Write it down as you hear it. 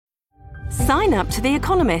Sign up to The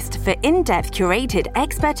Economist for in-depth curated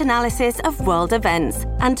expert analysis of world events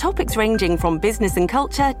and topics ranging from business and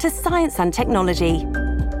culture to science and technology.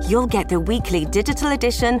 You'll get the weekly digital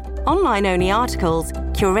edition, online-only articles,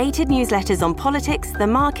 curated newsletters on politics, the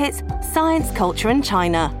markets, science, culture and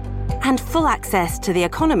China, and full access to The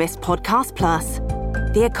Economist Podcast Plus.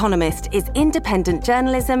 The Economist is independent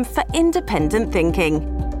journalism for independent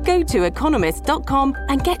thinking. Go to economist.com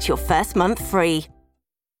and get your first month free.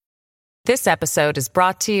 This episode is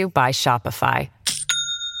brought to you by Shopify.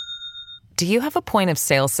 Do you have a point of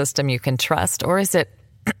sale system you can trust, or is it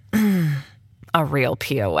a real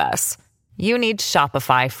POS? You need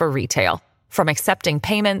Shopify for retail. From accepting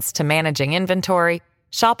payments to managing inventory,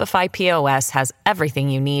 Shopify POS has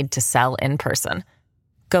everything you need to sell in person.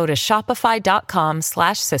 Go to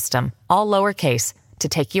shopify.com/system, all lowercase, to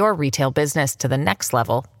take your retail business to the next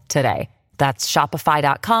level today. That's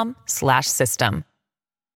shopify.com/system.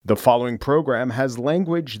 The following program has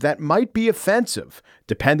language that might be offensive,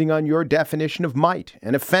 depending on your definition of might,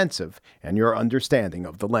 and offensive and your understanding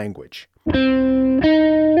of the language.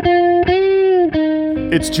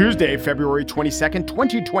 It's Tuesday, February 22nd,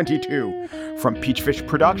 2022. From Peachfish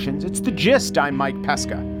Productions, it's The Gist. I'm Mike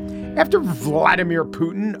Pesca. After Vladimir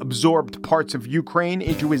Putin absorbed parts of Ukraine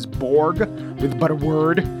into his Borg with but a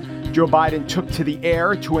word, Joe Biden took to the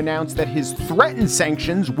air to announce that his threatened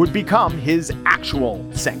sanctions would become his actual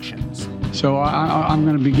sanctions. So I'm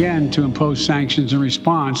going to begin to impose sanctions in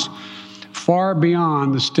response far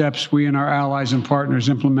beyond the steps we and our allies and partners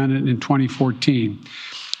implemented in 2014.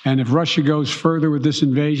 And if Russia goes further with this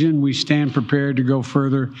invasion, we stand prepared to go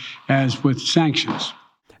further as with sanctions.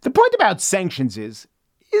 The point about sanctions is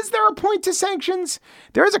there a point to sanctions?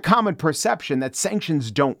 There is a common perception that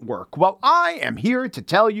sanctions don't work. Well, I am here to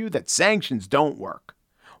tell you that sanctions don't work.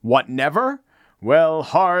 What, never? Well,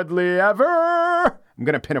 hardly ever. I'm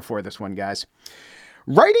going to pinafore this one, guys.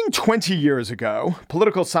 Writing 20 years ago,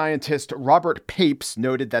 political scientist Robert Papes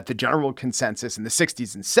noted that the general consensus in the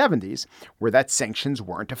 60s and 70s were that sanctions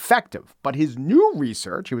weren't effective. But his new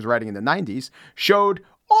research, he was writing in the 90s, showed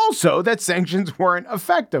also that sanctions weren't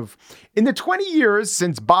effective. In the 20 years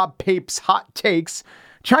since Bob Papes' hot takes,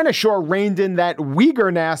 China sure reined in that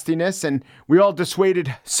Uyghur nastiness, and we all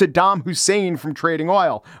dissuaded Saddam Hussein from trading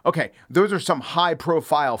oil. Okay, those are some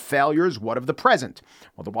high-profile failures. What of the present?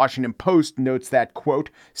 Well, the Washington Post notes that,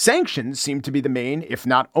 quote, sanctions seem to be the main, if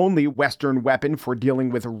not only, Western weapon for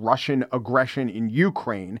dealing with Russian aggression in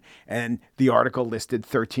Ukraine. And the article listed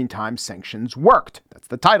 13 times sanctions worked. That's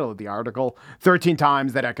the title of the article, 13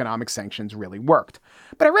 times that economic sanctions really worked.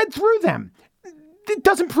 But I read through them. It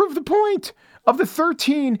doesn't prove the point. Of the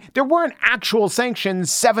 13, there weren't actual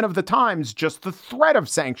sanctions 7 of the times, just the threat of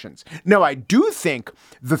sanctions. Now, I do think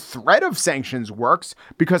the threat of sanctions works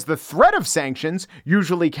because the threat of sanctions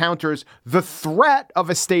usually counters the threat of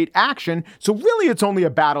a state action. So really, it's only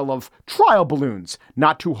a battle of trial balloons.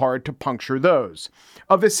 Not too hard to puncture those.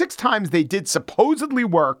 Of the 6 times they did supposedly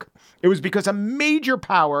work, it was because a major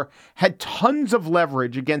power had tons of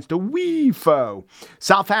leverage against a wee foe.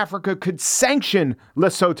 South Africa could sanction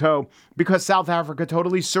Lesotho because South Africa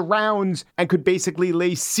totally surrounds and could basically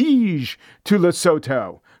lay siege to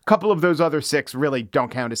Lesotho. A couple of those other 6 really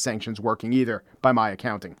don't count as sanctions working either, by my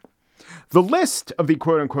accounting. The list of the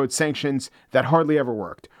quote-unquote sanctions that hardly ever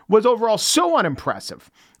worked was overall so unimpressive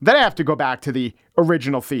that I have to go back to the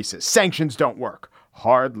original thesis. Sanctions don't work.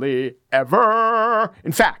 Hardly ever.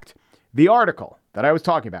 In fact, the article that I was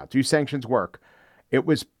talking about, Do Sanctions Work? It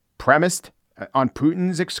was premised on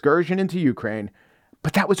Putin's excursion into Ukraine,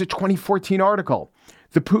 but that was a 2014 article.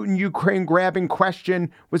 The Putin-Ukraine grab in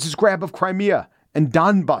question was his grab of Crimea and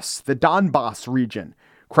Donbas, the Donbass region.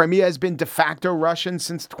 Crimea has been de facto Russian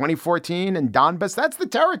since 2014, and Donbas, that's the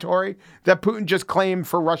territory that Putin just claimed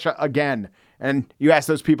for Russia again. And you ask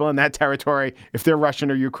those people in that territory if they're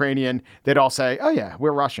Russian or Ukrainian, they'd all say, oh yeah,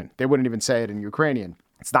 we're Russian. They wouldn't even say it in Ukrainian.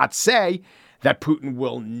 It's not to say that Putin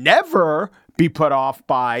will never be put off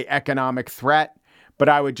by economic threat, but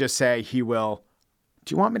I would just say he will.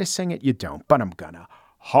 Do you want me to sing it? You don't, but I'm gonna.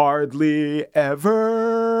 Hardly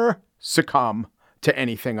ever succumb to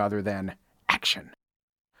anything other than action.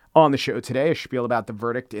 On the show today, a spiel about the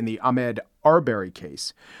verdict in the Ahmaud Arbery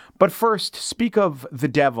case. But first, speak of the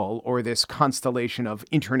devil, or this constellation of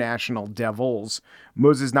international devils.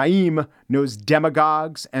 Moses Naim knows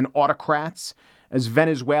demagogues and autocrats. As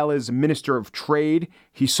Venezuela's Minister of Trade,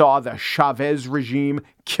 he saw the Chavez regime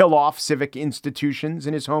kill off civic institutions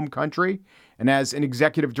in his home country. And as an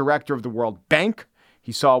executive director of the World Bank,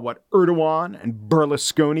 He saw what Erdogan and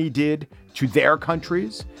Berlusconi did to their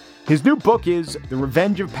countries. His new book is The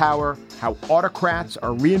Revenge of Power: How Autocrats Are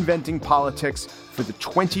Reinventing Politics for the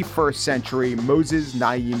 21st Century. Moses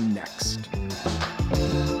Naim next.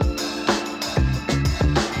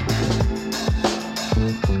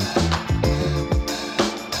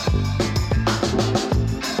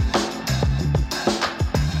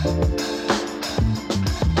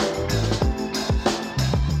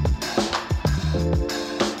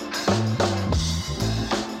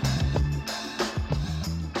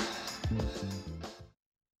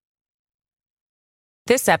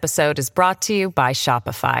 This episode is brought to you by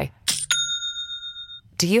Shopify.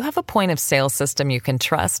 Do you have a point of sale system you can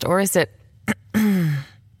trust, or is it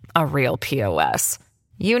a real POS?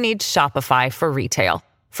 You need Shopify for retail.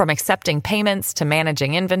 From accepting payments to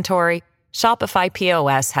managing inventory, Shopify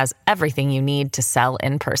POS has everything you need to sell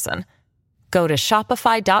in person. Go to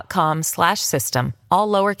shopify.com/system, all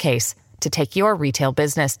lowercase, to take your retail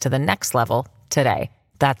business to the next level today.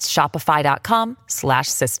 That's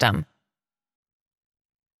shopify.com/system.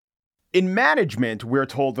 In management, we're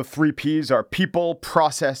told the 3 Ps are people,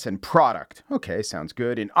 process, and product. Okay, sounds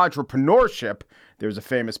good. In entrepreneurship, there's a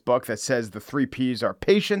famous book that says the 3 Ps are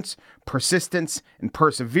patience, persistence, and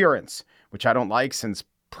perseverance, which I don't like since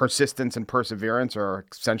persistence and perseverance are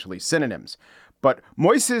essentially synonyms. But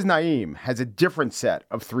Moises Naim has a different set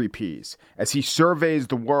of 3 Ps as he surveys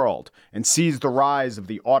the world and sees the rise of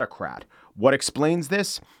the autocrat. What explains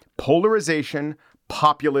this? Polarization,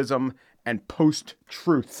 populism, and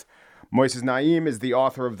post-truth. Moises Naim is the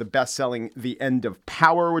author of the best-selling The End of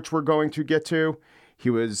Power, which we're going to get to. He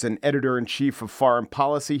was an editor-in-chief of foreign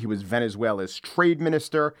policy. He was Venezuela's trade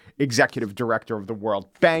minister, executive director of the World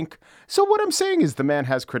Bank. So what I'm saying is the man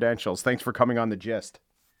has credentials. Thanks for coming on The Gist.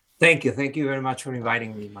 Thank you. Thank you very much for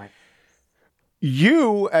inviting me, Mike.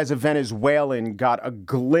 You, as a Venezuelan, got a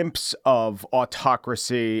glimpse of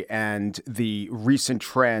autocracy and the recent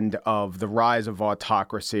trend of the rise of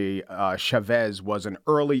autocracy. Chavez was an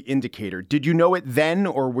early indicator. Did you know it then,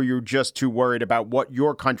 or were you just too worried about what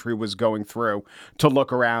your country was going through to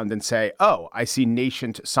look around and say, oh, I see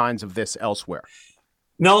nascent signs of this elsewhere?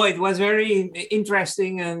 No, it was very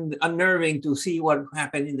interesting and unnerving to see what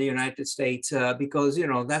happened in the United States because,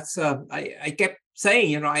 that's I kept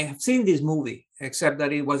saying, I have seen this movie, except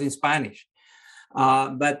that it was in Spanish.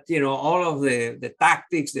 But, all of the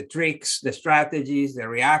tactics, the tricks, the strategies, the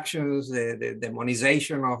reactions, the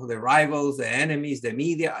demonization of the rivals, the enemies, the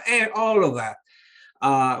media, all of that.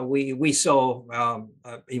 We saw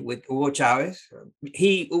with Hugo Chavez.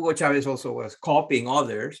 Hugo Chavez also was copying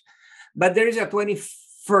others. But there is a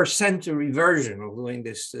 21st century version of doing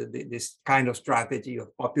this kind of strategy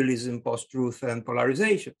of populism, post-truth, and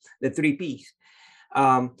polarization, the 3 Ps.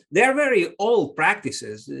 They are very old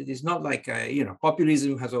practices. It is not like,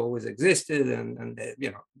 populism has always existed and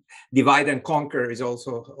divide and conquer is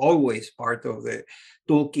also always part of the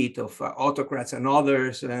toolkit of autocrats and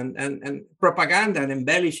others, and propaganda and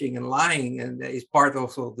embellishing and lying and is part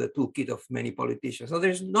also of the toolkit of many politicians. So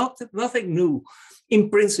there's nothing new in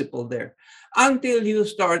principle there until you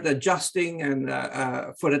start adjusting and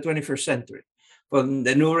for the 21st century, for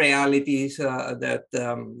the new realities that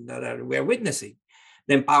we're witnessing.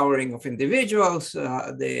 The empowering of individuals,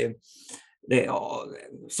 the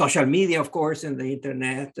social media, of course, and the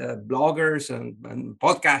internet, bloggers and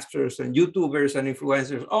podcasters and YouTubers and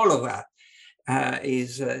influencers, all of that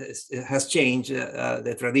has changed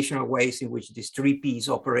the traditional ways in which these 3 Ps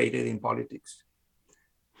operated in politics.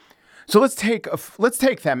 So let's take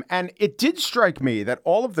them. And it did strike me that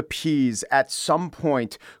all of the Ps at some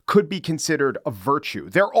point could be considered a virtue.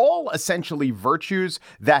 They're all essentially virtues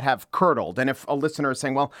that have curdled. And if a listener is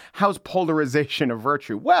saying, well, how's polarization a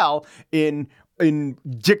virtue? Well, in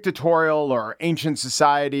dictatorial or ancient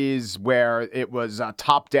societies where it was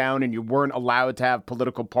top down and you weren't allowed to have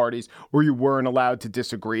political parties or you weren't allowed to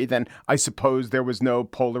disagree, then I suppose there was no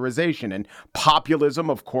polarization. And populism,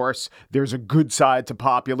 of course, there's a good side to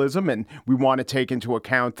populism, and we want to take into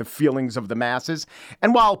account the feelings of the masses.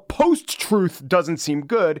 And while post-truth doesn't seem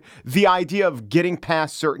good, the idea of getting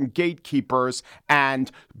past certain gatekeepers and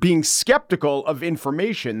being skeptical of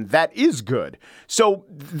information, that is good. So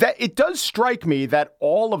that it does strike me that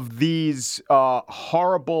all of these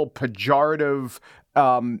horrible, pejorative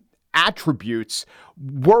attributes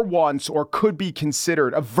were once, or could be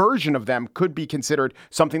considered, a version of them could be considered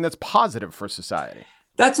something that's positive for society.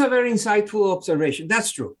 That's a very insightful observation.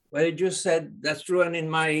 That's true. What I just said, that's true. And in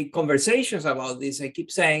my conversations about this, I keep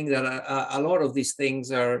saying that a lot of these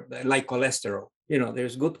things are like cholesterol.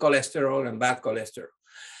 There's good cholesterol and bad cholesterol.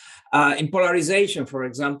 In polarization, for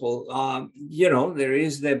example, there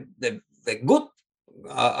is the good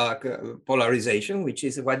polarization, which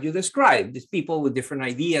is what you described. These people with different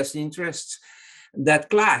ideas, interests that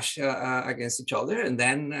clash against each other, and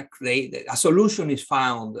then a solution is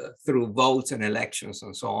found through votes and elections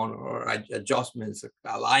and so on, or adjustments,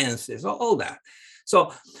 alliances, all that.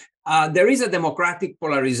 So there is a democratic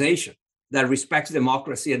polarization that respects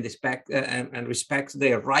democracy and respects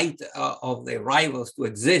the right of the rivals to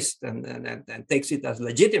exist and takes it as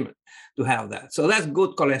legitimate to have that. So that's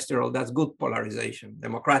good cholesterol, that's good polarization,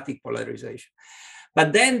 democratic polarization.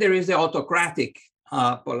 But then there is the autocratic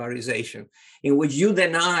polarization, in which you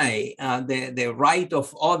deny the right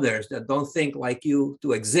of others that don't think like you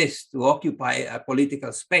to exist, to occupy a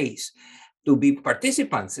political space, to be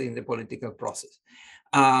participants in the political process.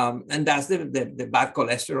 And that's the bad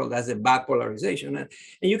cholesterol, that's the bad polarization. And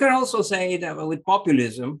you can also say that with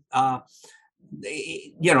populism,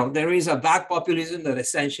 there is a bad populism that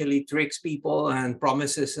essentially tricks people and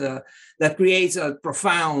promises that creates a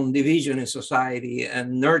profound division in society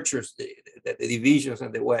and nurtures the divisions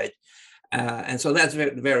and the wedge. And so that's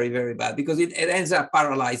very, very, very bad, because it ends up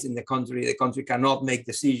paralyzing the country. The country cannot make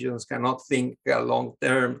decisions, cannot think long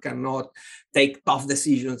term, cannot take tough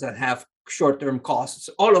decisions that have short-term costs,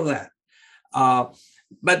 all of that.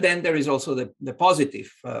 But then there is also the positive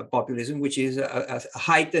populism, which is a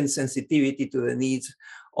heightened sensitivity to the needs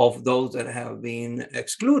of those that have been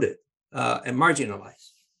excluded and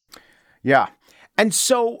marginalized. Yeah. And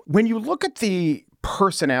so when you look at the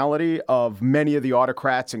personality of many of the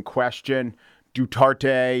autocrats in question,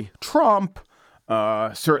 Duterte, Trump,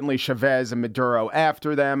 certainly Chavez and Maduro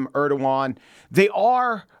after them, Erdogan, they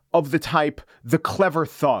are of the type, the clever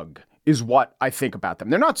thug is what I think about them.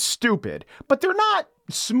 They're not stupid, but they're not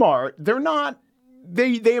smart. They're not,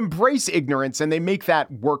 they embrace ignorance and they make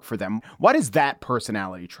that work for them. Why does that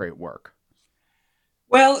personality trait work?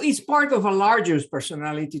 Well, it's part of a larger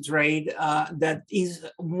personality trait that is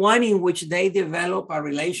one in which they develop a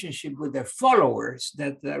relationship with their followers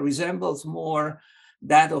that resembles more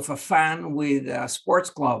that of a fan with a sports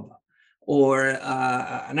club or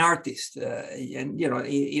an artist. And,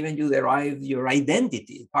 even you derive your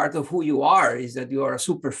identity. Part of who you are is that you are a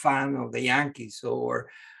super fan of the Yankees or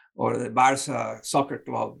the Barça soccer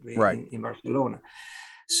club in Barcelona.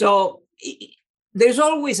 So there's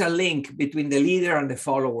always a link between the leader and the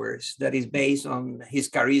followers that is based on his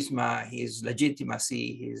charisma, his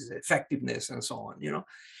legitimacy, his effectiveness, and so on.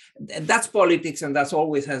 That's politics, and that's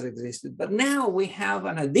always has existed. But now we have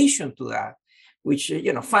an addition to that, which,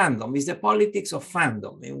 fandom is the politics of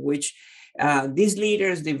fandom, in which these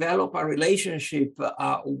leaders develop a relationship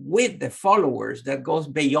with the followers that goes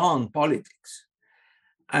beyond politics.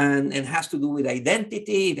 And it has to do with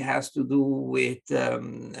identity. It has to do with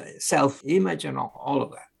self-image and all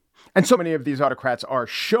of that. And so many of these autocrats are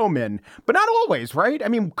showmen, but not always, right? I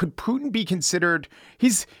mean, could Putin be considered,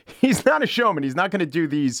 he's not a showman. He's not going to do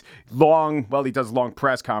these he does long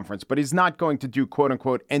press conference, but he's not going to do quote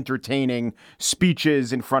unquote entertaining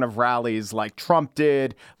speeches in front of rallies like Trump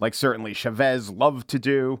did, like certainly Chavez loved to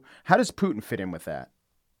do. How does Putin fit in with that?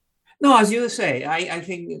 No, as you say, I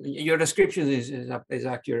think your description is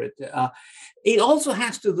accurate. It also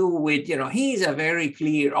has to do with, he's a very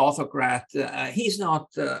clear autocrat. He's not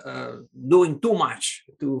doing too much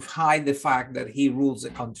to hide the fact that he rules the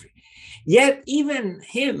country. Yet even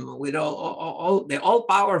him, with all the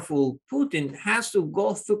all-powerful Putin, has to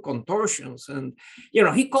go through contortions. And,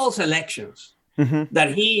 he calls elections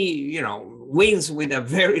that he, wins with a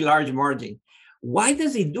very large margin. Why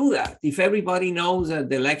does he do that? If everybody knows that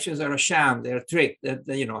the elections are a sham, they're tricked, that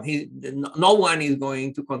no one is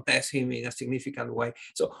going to contest him in a significant way.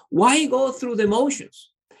 So why go through the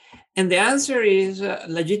motions? And the answer is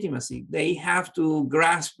legitimacy. They have to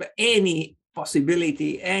grasp any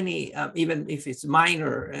possibility, even if it's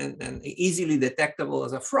minor and easily detectable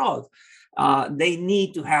as a fraud. They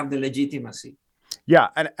need to have the legitimacy. Yeah,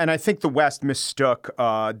 and I think the West mistook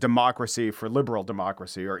democracy for liberal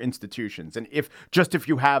democracy or institutions. And if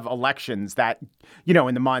you have elections that,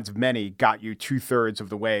 in the minds of many, got you 2/3 of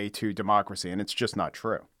the way to democracy, and it's just not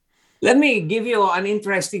true. Let me give you an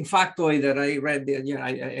interesting factoid that I read.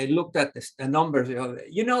 I looked at the numbers.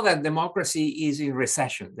 You know that democracy is in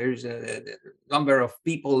recession. There's a number of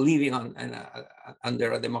people living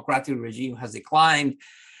under a democratic regime has declined.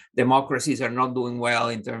 Democracies are not doing well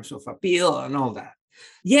in terms of appeal and all that.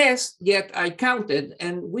 Yes, yet I counted,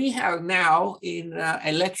 and we have now in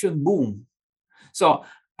election boom. So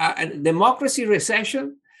a democracy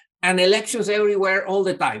recession and elections everywhere all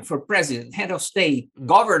the time for president, head of state,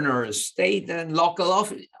 governors, state and local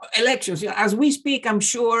office elections. As we speak, I'm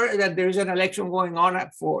sure that there is an election going on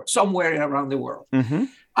for somewhere around the world. Mm-hmm.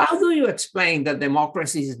 How do you explain that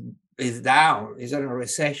democracy is is down, is in a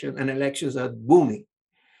recession, and elections are booming?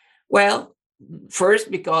 Well,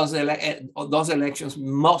 first, because those elections,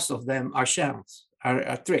 most of them are shams,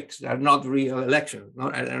 are tricks. They're not real elections.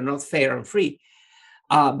 They're not fair and free.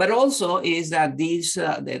 But also is that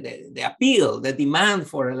the appeal, the demand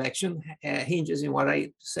for election hinges in what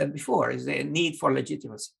I said before, is the need for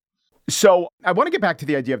legitimacy. So I want to get back to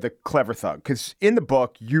the idea of the clever thug, because in the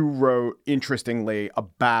book, you wrote interestingly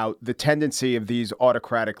about the tendency of these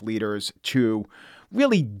autocratic leaders to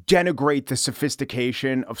really denigrate the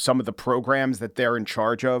sophistication of some of the programs that they're in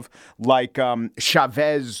charge of. Like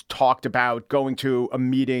Chavez talked about going to a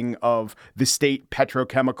meeting of the state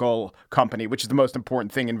petrochemical company, which is the most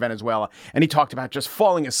important thing in Venezuela. And he talked about just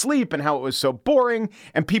falling asleep and how it was so boring.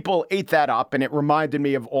 And people ate that up. And it reminded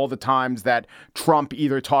me of all the times that Trump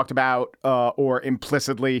either talked about or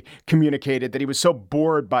implicitly communicated that he was so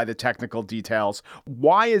bored by the technical details.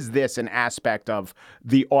 Why is this an aspect of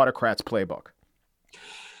the autocrat's playbook?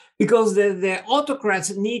 Because the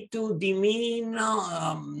autocrats need to demean,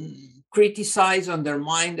 criticize,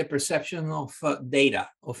 undermine the perception of data,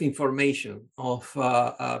 of information, of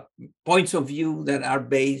points of view that are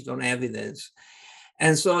based on evidence.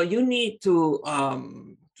 And so you need to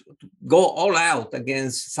go all out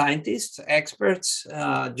against scientists, experts,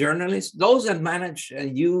 journalists, those that manage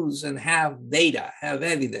and use and have data, have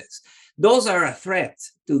evidence. Those are a threat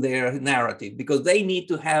to their narrative because they need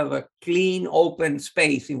to have a clean, open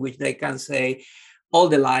space in which they can say all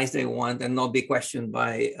the lies they want and not be questioned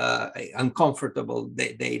by uncomfortable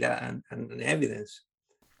data and evidence.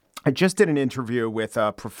 I just did an interview with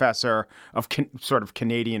a professor of sort of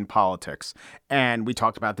Canadian politics, and we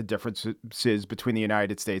talked about the differences between the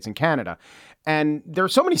United States and Canada. And there are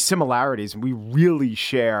so many similarities, and we really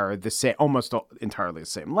share the same, almost entirely the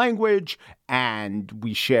same language, and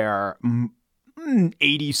we share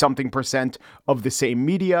 80-something% of the same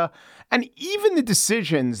media. And even the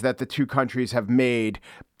decisions that the two countries have made,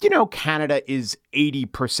 you know, Canada is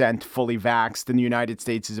 80% fully vaxxed and the United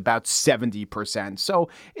States is about 70%. So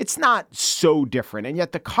it's not so different. And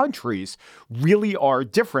yet the countries really are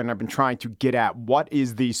different. I've been trying to get at what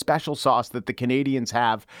is the special sauce that the Canadians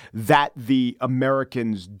have that the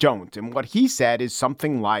Americans don't. And what he said is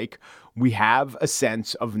something like, we have a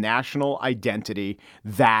sense of national identity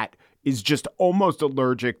that is just almost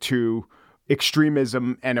allergic to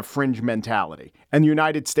extremism and a fringe mentality. And the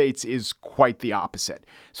United States is quite the opposite.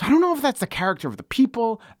 So I don't know if that's the character of the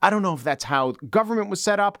people. I don't know if that's how government was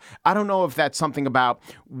set up. I don't know if that's something about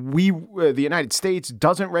the United States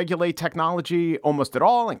doesn't regulate technology almost at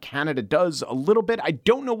all, and Canada does a little bit. I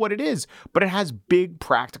don't know what it is, but it has big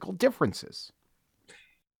practical differences.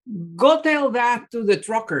 Go tell that to the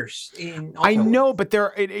truckers in Ottawa. I know, but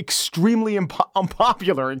they're extremely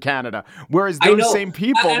unpopular in Canada, whereas those same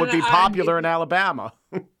people would be popular in Alabama.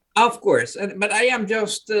 Of course, but I am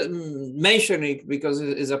just mentioning because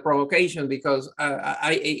it's a provocation, because I'm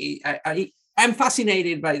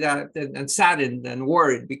fascinated by that and saddened and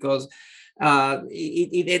worried because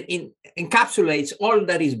it encapsulates all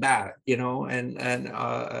that is bad, you know, and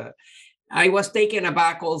I was taken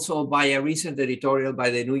aback also by a recent editorial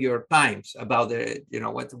by the New York Times about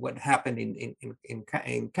what happened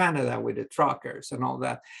in Canada with the truckers and all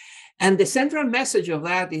that. And the central message of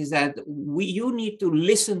that is that you need to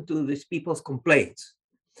listen to these people's complaints.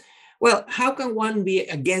 Well, how can one be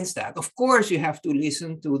against that? Of course, you have to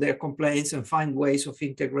listen to their complaints and find ways of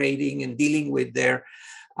integrating and dealing with their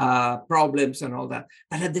problems and all that.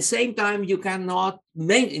 But at the same time, you cannot,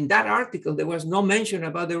 in that article, there was no mention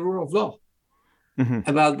about the rule of law,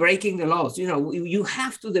 about breaking the laws. You know, you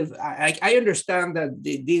have to, I understand that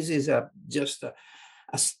this is just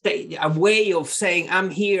a way of saying, I'm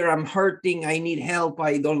here, I'm hurting, I need help,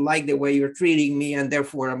 I don't like the way you're treating me, and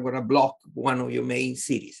therefore I'm going to block one of your main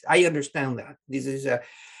cities. I understand that. This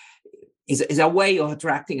is a way of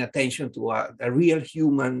attracting attention to a real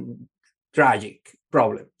human tragic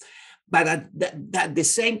problem. But at the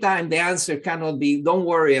same time, the answer cannot be, don't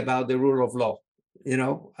worry about the rule of law. You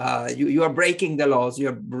know, you are breaking the laws,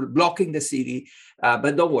 you're blocking the city,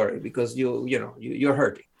 but don't worry because you're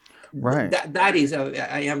hurting. Right. That is,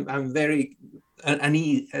 I'm very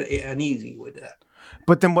uneasy with that.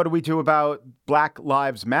 But then what do we do about Black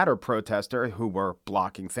Lives Matter protesters who were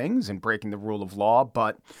blocking things and breaking the rule of law,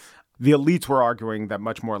 but the elites were arguing that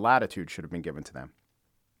much more latitude should have been given to them?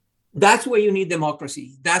 That's where you need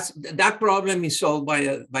democracy. That problem is solved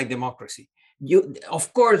by democracy.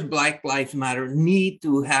 Of course, Black Lives Matter need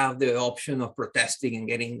to have the option of protesting and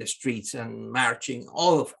getting in the streets and marching,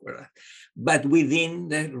 all of that, but within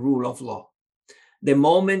the rule of law. The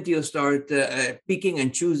moment you start picking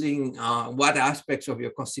and choosing what aspects of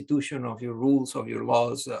your constitution, of your rules, of your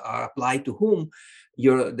laws are applied to whom,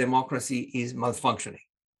 your democracy is malfunctioning.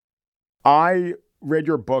 I read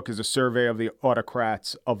your book as a survey of the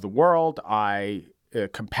autocrats of the world. A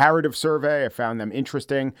comparative survey. I found them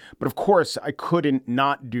interesting. But of course, I couldn't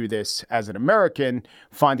not do this as an American,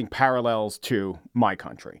 finding parallels to my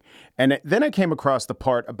country. And then I came across the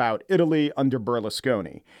part about Italy under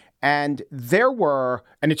Berlusconi. And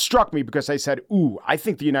it struck me because I said, I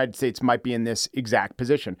think the United States might be in this exact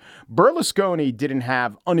position. Berlusconi didn't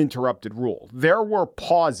have uninterrupted rule. There were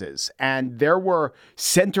pauses and there were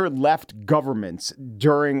center-left governments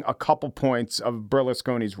during a couple points of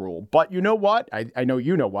Berlusconi's rule. But you know what? I know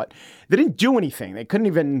you know what. They didn't do anything. They couldn't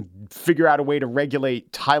even figure out a way to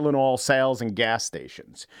regulate Tylenol sales in gas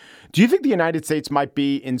stations. Do you think the United States might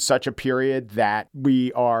be in such a period that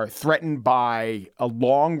we are threatened by a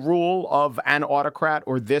long rule of an autocrat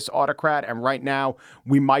or this autocrat, and right now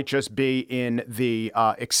we might just be in the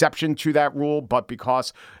exception to that rule, but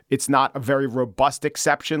because it's not a very robust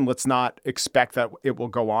exception, let's not expect that it will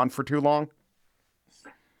go on for too long?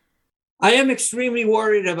 I am extremely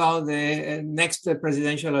worried about the next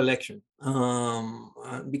presidential election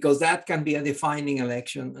because that can be a defining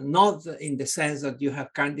election, not in the sense that you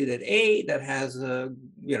have candidate A that has,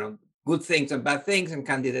 good things and bad things, and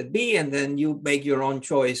candidate B, and then you make your own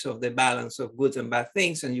choice of the balance of goods and bad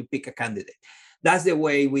things, and you pick a candidate. That's the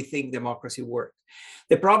way we think democracy works.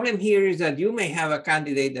 The problem here is that you may have a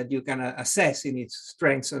candidate that you can assess in its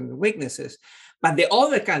strengths and weaknesses, but the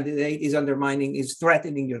other candidate is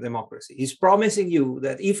threatening your democracy. He's promising you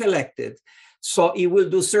that if elected, so he will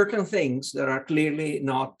do certain things that are clearly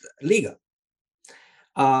not legal.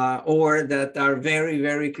 Or that are very,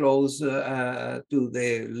 very close to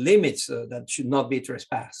the limits that should not be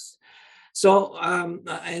trespassed. So,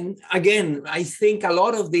 and again, I think a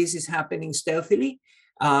lot of this is happening stealthily.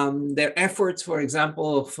 Their efforts, for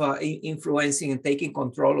example, of influencing and taking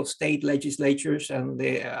control of state legislatures and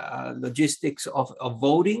the logistics of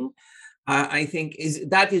voting, I think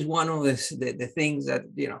that is one of the things that,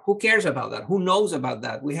 who cares about that? Who knows about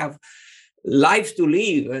that? We have lives to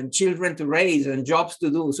live and children to raise and jobs to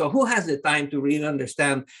do. So who has the time to really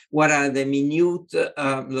understand what are the minute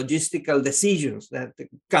logistical decisions that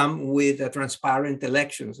come with transparent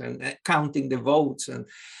elections and counting the votes? And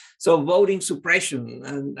so voting suppression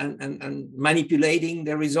and manipulating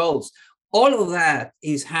the results, all of that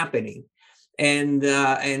is happening and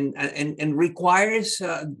requires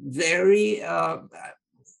very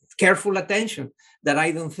careful attention that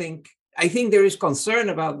I think there is concern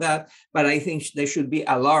about that, but I think there should be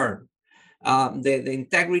alarm. The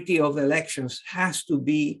integrity of elections has to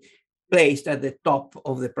be placed at the top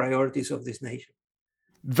of the priorities of this nation.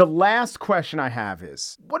 The last question I have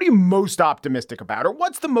is, what are you most optimistic about? Or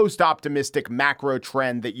what's the most optimistic macro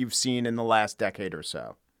trend that you've seen in the last decade or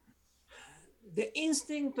so? The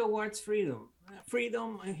instinct towards freedom.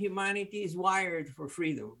 Freedom and humanity is wired for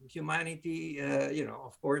freedom. Humanity,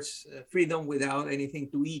 of course, freedom without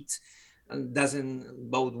anything to eat doesn't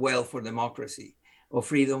bode well for democracy, or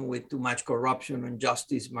freedom with too much corruption,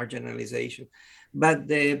 injustice, marginalization. But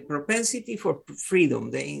the propensity for freedom,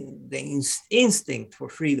 the instinct for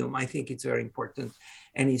freedom, I think it's very important,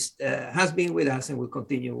 and it has been with us and will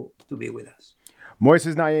continue to be with us.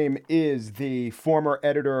 Moises Naim is the former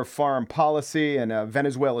editor of Foreign Policy and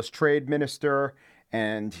Venezuela's trade minister,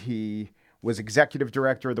 and he was executive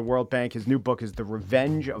director of the World Bank. His new book is The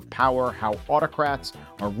Revenge of Power: How Autocrats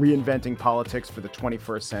Are Reinventing Politics for the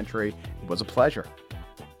 21st Century. It was a pleasure.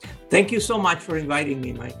 Thank you so much for inviting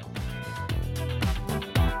me, Mike.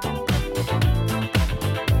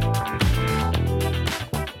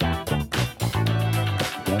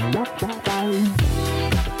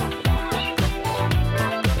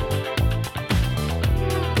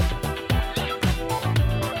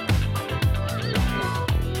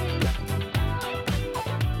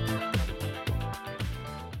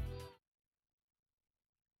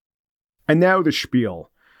 And now the spiel.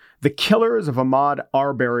 The killers of Ahmaud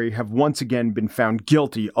Arbery have once again been found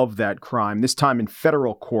guilty of that crime, this time in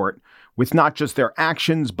federal court, with not just their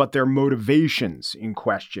actions, but their motivations in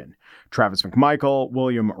question. Travis McMichael,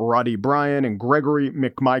 William Roddy Bryan, and Gregory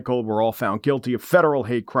McMichael were all found guilty of federal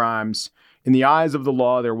hate crimes. In the eyes of the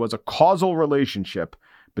law, there was a causal relationship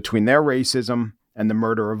between their racism and the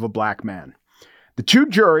murder of a black man. The two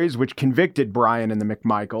juries which convicted Bryan and the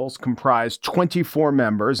McMichaels comprised 24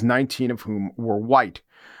 members, 19 of whom were white.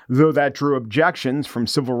 Though that drew objections from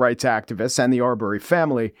civil rights activists and the Arbery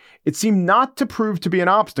family, it seemed not to prove to be an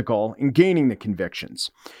obstacle in gaining the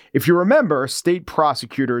convictions. If you remember, state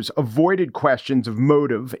prosecutors avoided questions of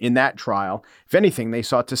motive in that trial. If anything, they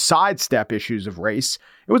sought to sidestep issues of race.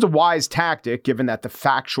 It was a wise tactic, given that the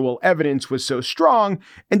factual evidence was so strong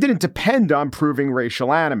and didn't depend on proving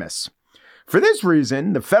racial animus. For this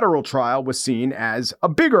reason, the federal trial was seen as a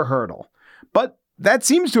bigger hurdle. But that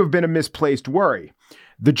seems to have been a misplaced worry.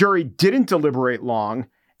 The jury didn't deliberate long,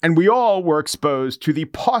 and we all were exposed to the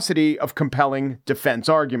paucity of compelling defense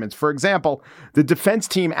arguments. For example, the defense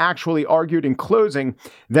team actually argued in closing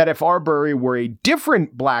that if Arbery were a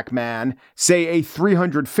different black man, say a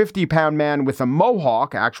 350-pound man with a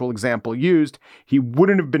mohawk, actual example used, he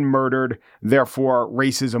wouldn't have been murdered, therefore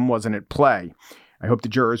racism wasn't at play. I hope the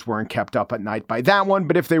jurors weren't kept up at night by that one,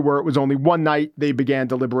 but if they were, it was only one night. They began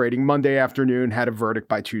deliberating Monday afternoon, had a verdict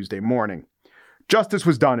by Tuesday morning. Justice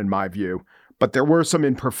was done, in my view, but there were some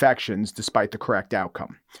imperfections despite the correct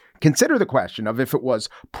outcome. Consider the question of if it was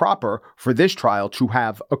proper for this trial to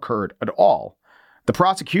have occurred at all. The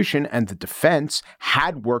prosecution and the defense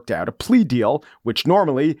had worked out a plea deal, which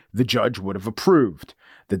normally the judge would have approved.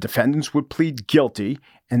 The defendants would plead guilty,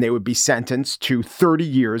 and they would be sentenced to 30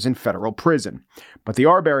 years in federal prison. But the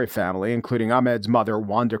Arbery family, including Ahmed's mother,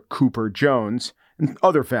 Wanda Cooper Jones, and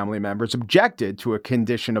other family members, objected to a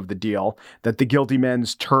condition of the deal that the guilty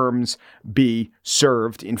men's terms be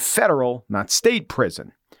served in federal, not state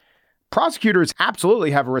prison. Prosecutors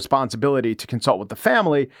absolutely have a responsibility to consult with the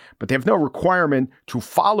family, but they have no requirement to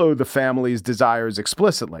follow the family's desires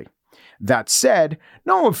explicitly. That said,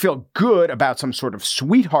 no one would feel good about some sort of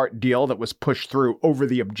sweetheart deal that was pushed through over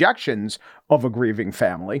the objections of a grieving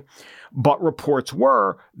family. But reports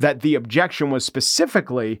were that the objection was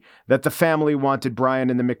specifically that the family wanted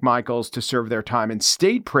Brian and the McMichaels to serve their time in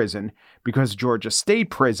state prison because Georgia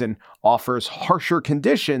State Prison offers harsher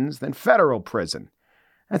conditions than federal prison.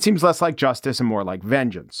 That seems less like justice and more like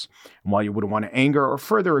vengeance. And while you wouldn't want to anger or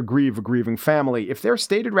further aggrieve a grieving family, if their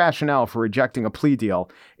stated rationale for rejecting a plea deal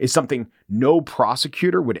is something no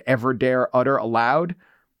prosecutor would ever dare utter aloud,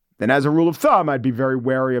 then as a rule of thumb, I'd be very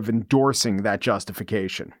wary of endorsing that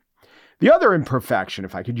justification. The other imperfection,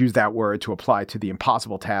 if I could use that word to apply to the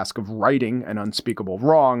impossible task of righting an unspeakable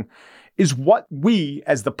wrong, is what we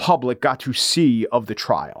as the public got to see of the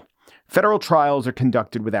trial. Federal trials are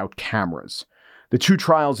conducted without cameras. The two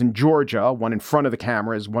trials in Georgia, one in front of the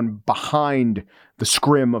cameras, one behind the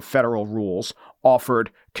scrim of federal rules,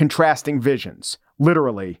 offered contrasting visions,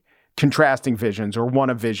 literally contrasting visions, or one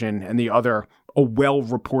a vision and the other a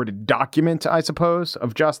well-reported document, I suppose,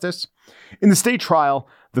 of justice. In the state trial,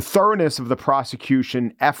 the thoroughness of the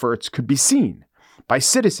prosecution efforts could be seen by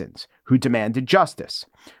citizens who demanded justice.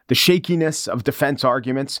 The shakiness of defense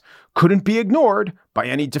arguments couldn't be ignored by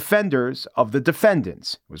any defenders of the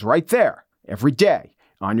defendants. It was right there. Every day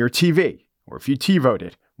on your TV, or if you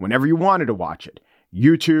TiVoed, whenever you wanted to watch it.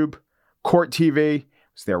 YouTube, court TV,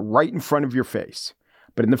 was there right in front of your face.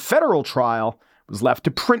 But in the federal trial, it was left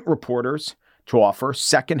to print reporters to offer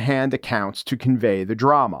secondhand accounts to convey the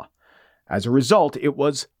drama. As a result, it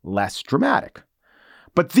was less dramatic.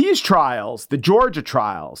 But these trials, the Georgia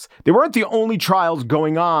trials, they weren't the only trials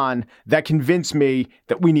going on that convinced me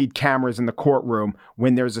that we need cameras in the courtroom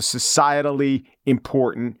when there's a societally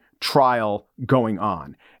important trial going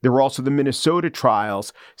on. There were also the Minnesota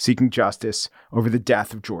trials seeking justice over the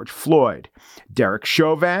death of George Floyd. Derek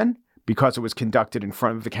Chauvin, because it was conducted in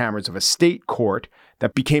front of the cameras of a state court,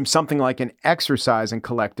 that became something like an exercise in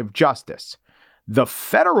collective justice. The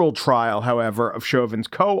federal trial, however, of Chauvin's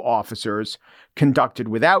co-officers, conducted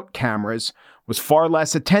without cameras, was far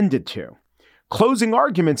less attended to. Closing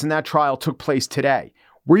arguments in that trial took place today.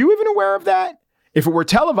 Were you even aware of that? If it were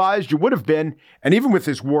televised, you would have been, and even with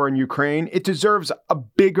this war in Ukraine, it deserves a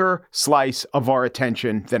bigger slice of our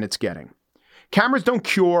attention than it's getting. Cameras don't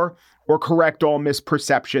cure or correct all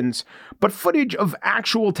misperceptions, but footage of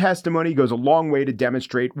actual testimony goes a long way to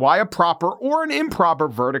demonstrate why a proper or an improper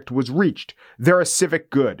verdict was reached. They're a civic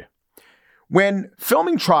good. When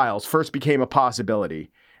filming trials first became a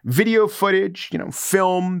possibility, video footage,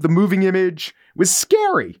 film, the moving image, was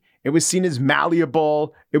scary. It was seen as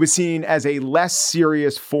malleable. It was seen as a less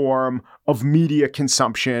serious form of media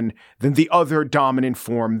consumption than the other dominant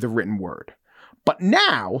form, the written word. But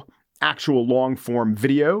now, actual long-form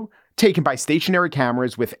video, taken by stationary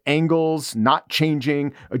cameras with angles not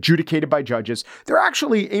changing, adjudicated by judges, they're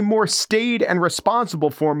actually a more staid and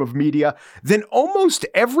responsible form of media than almost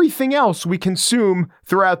everything else we consume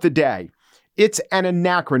throughout the day. It's an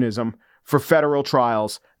anachronism for federal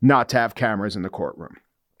trials not to have cameras in the courtroom.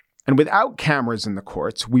 And without cameras in the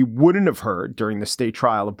courts, we wouldn't have heard, during the state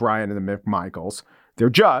trial of Brian and the McMichaels, their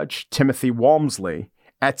judge, Timothy Walmsley,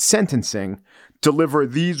 at sentencing, deliver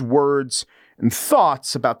these words and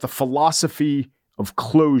thoughts about the philosophy of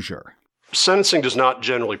closure. Sentencing does not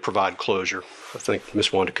generally provide closure. I think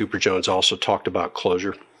Ms. Wanda Cooper-Jones also talked about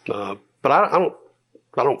closure. But I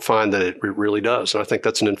don't find that it really does. And I think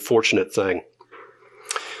that's an unfortunate thing.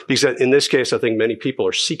 Because in this case, I think many people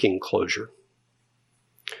are seeking closure.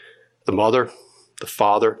 The mother, the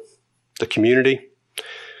father, the community,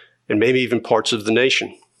 and maybe even parts of the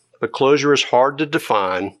nation. But closure is hard to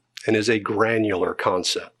define and is a granular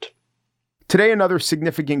concept. Today, another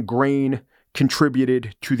significant grain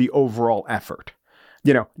contributed to the overall effort.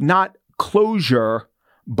 Not closure,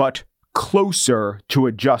 but closer to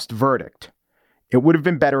a just verdict. It would have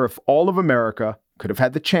been better if all of America could have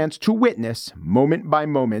had the chance to witness, moment by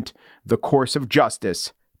moment, the course of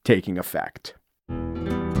justice taking effect.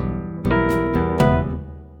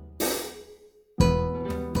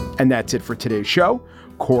 And that's it for today's show.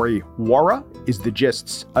 Corey Wara is The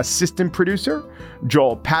Gist's assistant producer.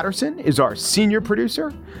 Joel Patterson is our senior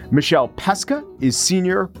producer. Michelle Pesca is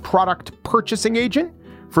senior product purchasing agent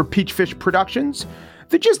for Peachfish Productions.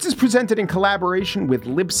 The Gist is presented in collaboration with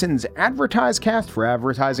Libsyn's AdvertiseCast. For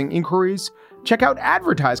advertising inquiries, check out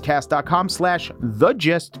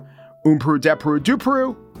advertisecast.com/thegist. Umpru, depru,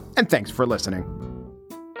 dupru, and thanks for listening.